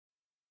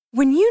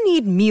When you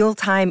need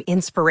mealtime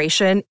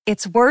inspiration,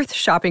 it's worth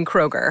shopping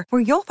Kroger,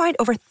 where you'll find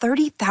over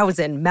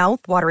 30,000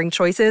 mouth-watering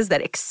choices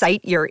that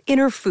excite your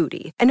inner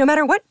foodie. And no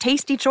matter what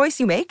tasty choice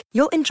you make,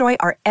 you'll enjoy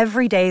our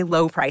everyday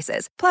low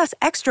prices, plus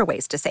extra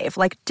ways to save,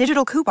 like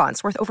digital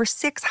coupons worth over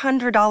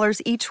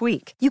 $600 each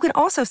week. You can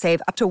also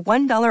save up to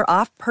 $1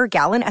 off per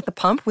gallon at the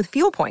pump with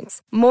fuel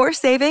points. More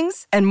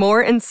savings and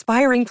more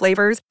inspiring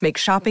flavors make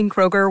shopping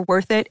Kroger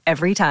worth it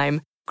every time.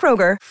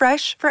 Kroger,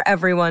 fresh for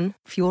everyone.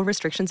 Fuel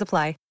restrictions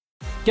apply.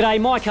 G'day,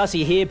 Mike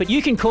Hussey here, but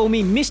you can call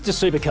me Mr.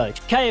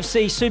 Supercoach.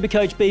 KFC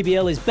Supercoach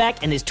BBL is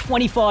back and there's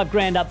 25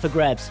 grand up for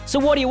grabs. So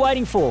what are you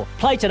waiting for?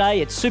 Play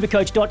today at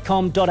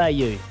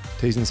supercoach.com.au.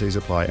 T's and C's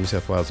apply. New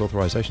South Wales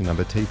authorisation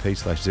number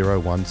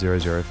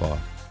TP/01005.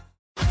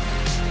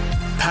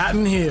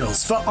 Patton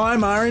Hills for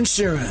IMAR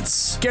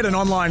Insurance. Get an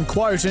online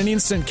quote and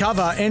instant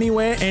cover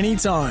anywhere,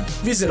 anytime.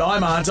 Visit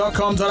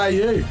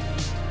imar.com.au.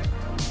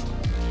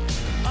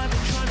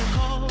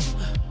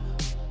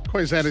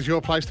 Queensland is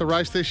your place to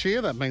race this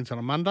year. That means on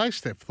a Monday,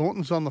 Steph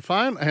Thornton's on the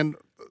phone, and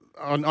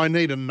I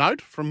need a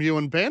note from you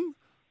and Ben.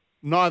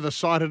 Neither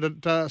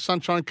sighted at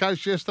Sunshine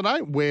Coast yesterday.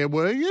 Where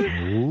were you?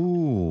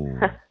 Ooh.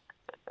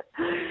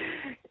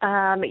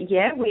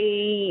 Yeah,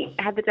 we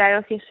had the day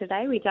off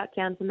yesterday. We ducked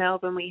down to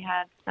Melbourne. We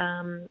had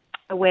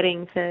a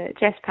wedding for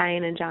Jess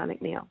Payne and John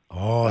McNeil.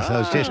 Oh, so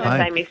it's Jess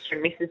I Payne. say Mr.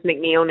 and Mrs.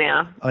 McNeil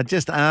now. I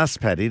just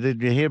asked Paddy,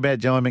 did you hear about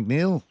John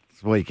McNeil's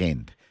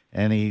weekend?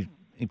 And he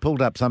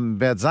pulled up something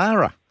about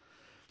Zara.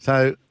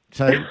 So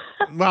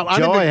Well,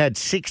 Jai had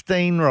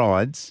 16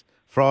 rides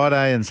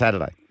Friday and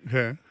Saturday.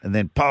 Yeah. And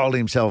then piled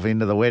himself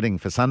into the wedding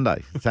for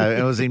Sunday. So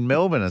it was in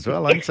Melbourne as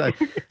well. Eh?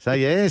 So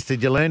yes,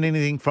 did you learn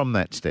anything from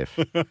that, Steph?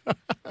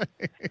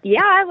 Yeah,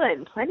 I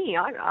learned plenty.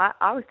 I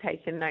was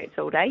taking notes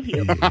all day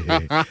here.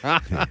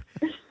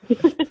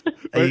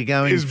 Are you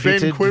going Is Ben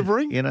fitted,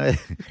 quivering? You know,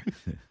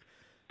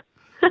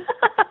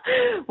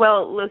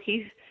 Well, look,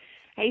 he's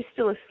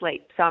still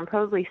asleep, so I'm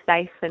probably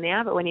safe for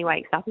now, but when he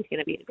wakes up, he's going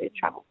to be in a bit of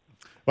trouble.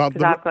 Well,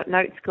 Because I've got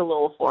notes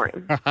galore for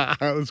him.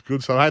 that was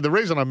good. So, hey, the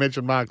reason I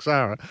mentioned Mark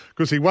Zara,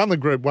 because he won the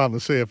Group 1, the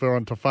CFL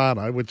on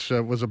Tofano, which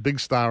was a big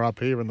star up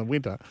here in the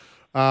winter,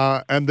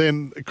 and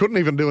then couldn't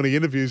even do any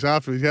interviews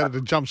after. He had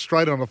to jump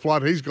straight on a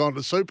flight. He's gone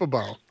to Super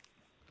Bowl.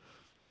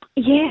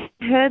 Yeah,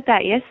 I heard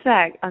that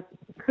yesterday. I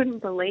couldn't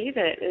believe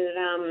it.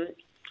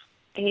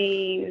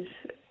 He's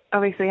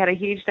obviously had a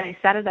huge day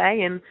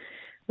Saturday and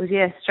was,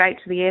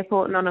 straight to the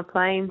airport and on a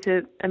plane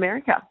to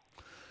America.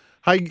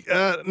 Hey,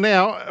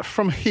 now,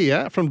 from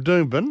here, from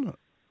Doomben,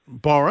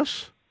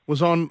 Boris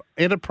was on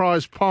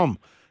Enterprise Pom.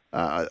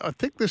 I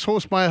think this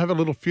horse may have a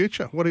little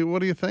future. What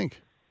do you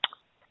think?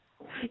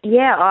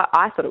 Yeah,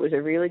 I thought it was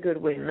a really good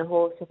win. The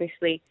horse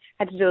obviously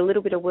had to do a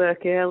little bit of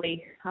work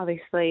early.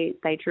 Obviously,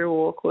 they drew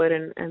awkward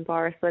and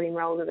Boris let him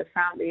roll to the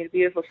front. But he had a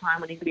beautiful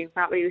time when he got in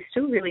front, but he was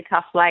still really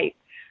tough late.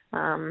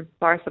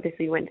 Boris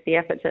obviously went to the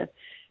effort to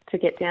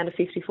get down to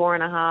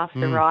 54.5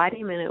 to ride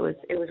him, and it was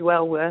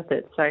well worth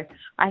it. So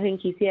I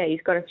think he's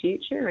got a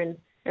future, and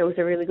it was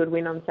a really good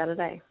win on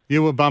Saturday.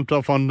 You were bumped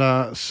off on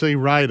Sea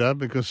Raider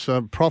because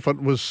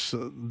Profit was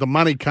the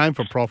money came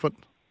for Profit.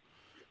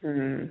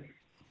 Profit,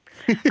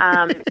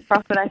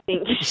 I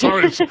think.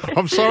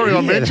 I'm sorry I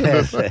mentioned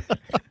it.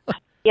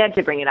 You had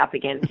to bring it up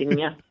again, didn't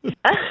you?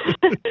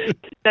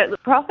 So the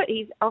Profit,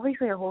 he's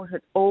obviously a horse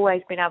that's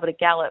always been able to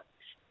gallop,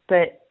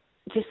 but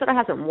just sort of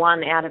hasn't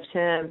won out of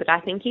term. But I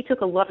think he took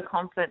a lot of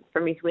confidence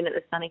from his win at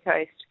the Sunny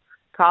Coast.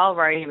 Kyle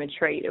rode him a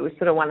treat. It was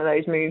sort of one of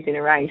those moves in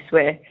a race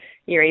where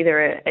you're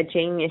either a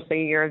genius or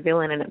you're a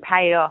villain, and it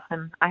paid off.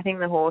 And I think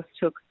the horse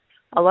took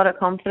a lot of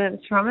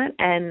confidence from it,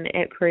 and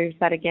it proves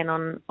that again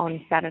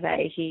on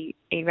Saturday. He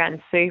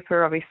ran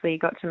super. Obviously, he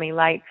got to me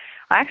late.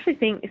 I actually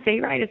think Sea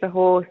Raid is a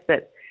horse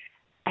that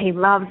he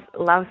loves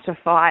to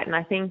fight, and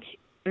I think,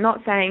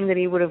 not saying that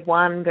he would have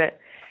won, but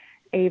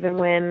even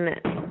when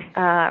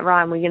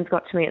Ryan Wiggins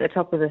got to me at the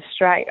top of the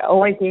straight, I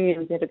always knew he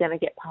was never going to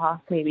get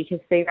past me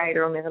because Sea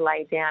Raider will never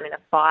lay down in a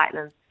fight.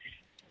 And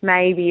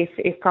maybe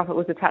if Profit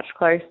was a touch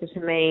closer to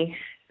me,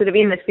 sort of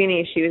in the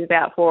finish, he was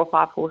about 4 or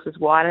 5 horses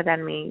wider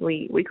than me.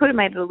 We could have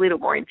made it a little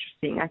more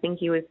interesting. I think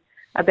he was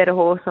a better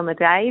horse on the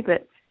day,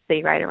 but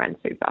Sea Raider ran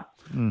super.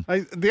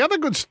 Hey, the other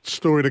good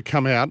story to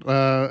come out,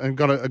 and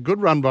got a good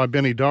run by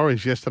Benny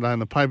Dorries yesterday in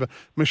the paper,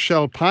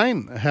 Michelle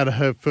Payne had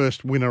her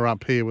first winner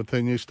up here with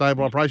her new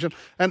stable operation,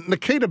 and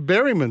Nikita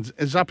Berryman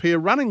is up here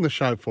running the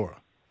show for her.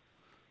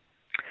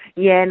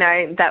 Yeah,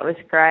 no, that was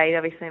great.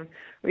 Obviously, I'm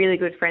really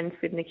good friends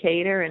with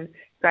Nikita, and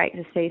great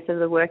to see some of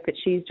the work that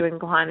she's doing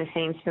behind the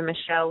scenes for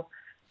Michelle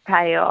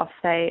pay off.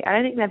 I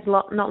don't think they've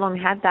not long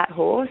had that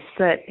horse,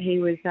 but he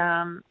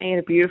had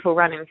a beautiful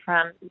run in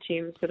front.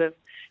 Jim sort of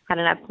had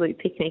an absolute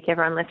picnic.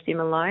 Everyone left him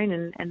alone,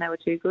 and they were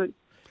too good.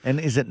 and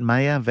is it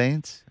Maya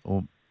Vance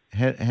or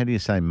how do you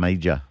say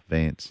Major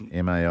Vance?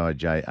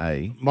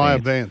 M-A-I-J-A. Maya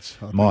Vance.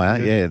 Maya,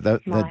 yeah,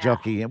 the Maya.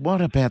 jockey. What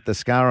about the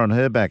scar on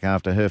her back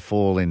after her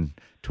fall in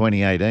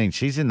 2018?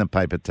 She's in the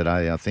paper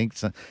today, I think,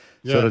 so,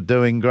 sort of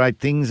doing great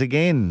things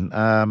again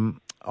on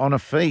her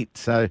feet.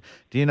 So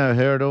do you know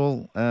her at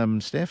all,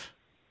 Steph?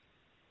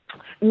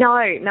 No,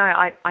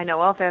 I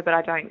know of her, but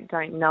I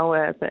don't know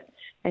her. But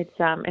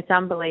it's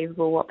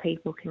unbelievable what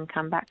people can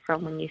come back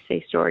from when you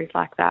see stories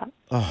like that.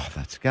 Oh,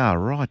 that scar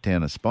right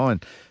down the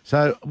spine.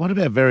 So what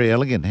about Very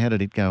Elegant? How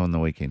did it go on the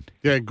weekend?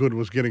 Yeah, good.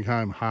 Was getting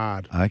home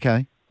hard.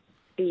 Okay.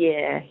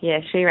 Yeah,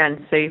 she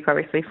ran super,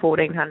 obviously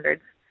 1400s,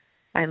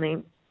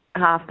 only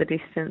half the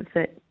distance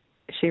that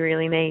she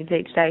really needs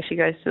each day she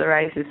goes to the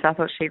races, so I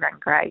thought she ran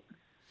great.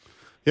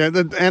 Yeah,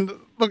 and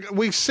look,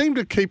 we seem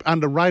to keep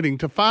underrating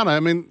Tofane. I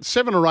mean,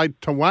 7 or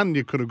 8 to 1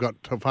 you could have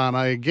got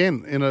Tofane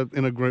again in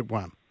a Group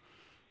 1.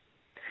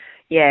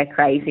 Yeah,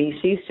 crazy.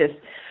 She's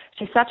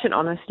such an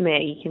honest mare.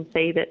 You can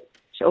see that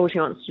all she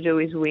wants to do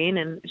is win,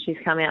 and she's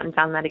come out and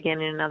done that again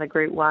in another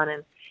Group 1.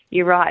 And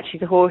you're right,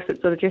 she's a horse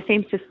that sort of just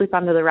seems to slip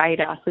under the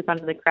radar, slip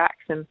under the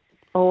cracks, and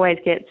always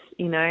gets,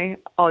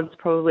 odds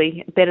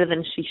probably better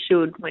than she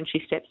should when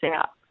she steps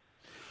out.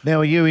 Now,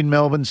 are you in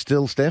Melbourne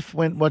still, Steph?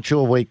 What's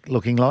your week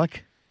looking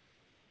like?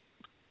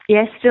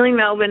 Yes, still in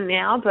Melbourne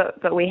now,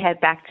 but we head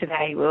back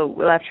today.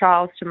 We'll have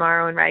trials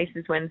tomorrow and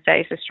races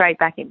Wednesday, so straight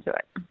back into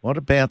it. What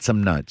about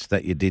some notes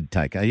that you did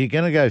take? Are you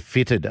going to go a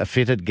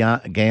fitted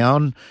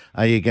gown?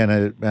 Are you going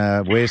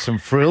to wear some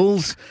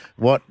frills?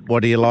 What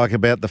do you like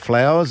about the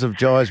flowers of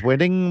Jai's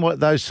wedding?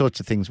 Those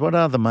sorts of things. What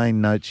are the main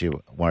notes you're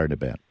worried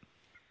about?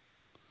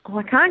 Well,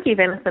 I can't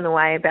give anything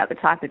away about the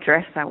type of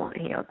dress I want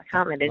here. I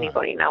can't let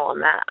anybody know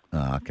on that.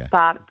 Oh, okay.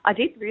 But I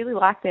did really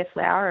like their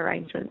flower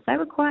arrangements. They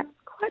were quite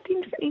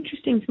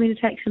interesting for me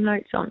to take some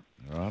notes on.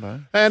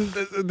 Righto. And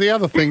the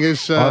other thing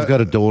is... I've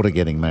got a daughter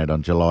getting married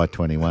on July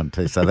 21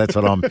 too, so that's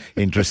what I'm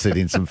interested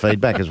in, some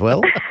feedback as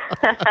well.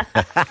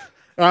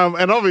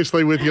 And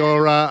obviously with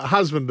your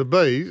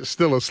husband-to-be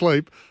still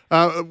asleep,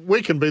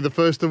 we can be the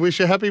first to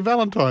wish you happy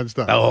Valentine's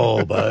Day.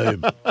 Oh,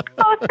 boom.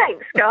 Oh,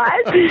 thanks,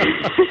 guys.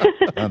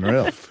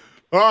 Unreal.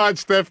 All right,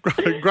 Steph,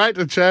 great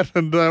to chat,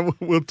 and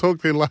we'll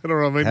talk to you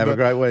later. Have a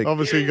great week.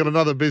 Obviously, you've got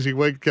another busy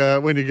week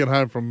when you get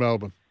home from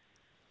Melbourne.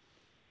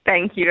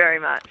 Thank you very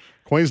much.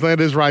 Queensland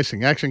is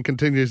racing. Action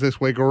continues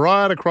this week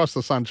right across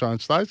the Sunshine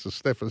States, as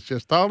Steph has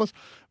just told us.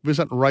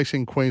 Visit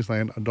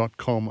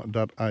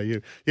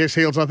racingqueensland.com.au. Yes,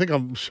 Heels, I think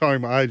I'm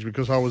showing my age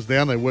because I was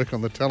down there working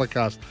on the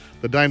telecast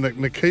the day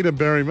Nikita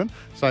Berryman.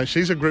 So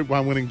she's a Group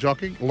 1 winning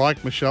jockey,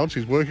 like Michelle.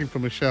 She's working for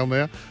Michelle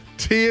now.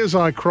 Tears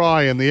I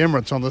Cry in the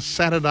Emirates on the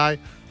Saturday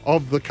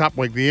of the Cup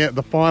Week,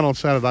 the final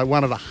Saturday,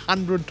 won at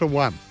 100 to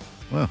 1.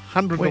 Well,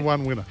 100 to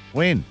 1 winner.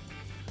 When?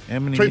 How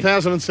many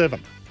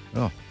 2007.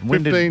 Oh,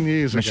 15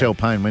 years ago. Michelle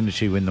Payne, when did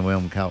she win the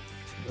Whelm Cup?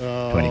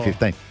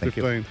 2015. Thank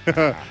 15.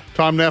 You.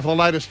 Time now for the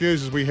latest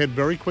news as we head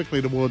very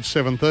quickly towards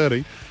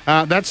 7:30.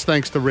 That's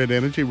thanks to Red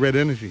Energy. Red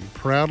Energy,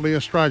 proudly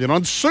Australian.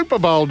 On Super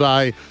Bowl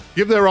day,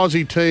 give their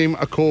Aussie team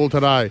a call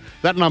today.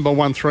 That number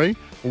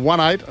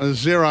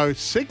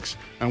 131806,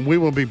 and we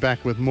will be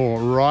back with more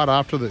right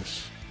after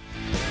this.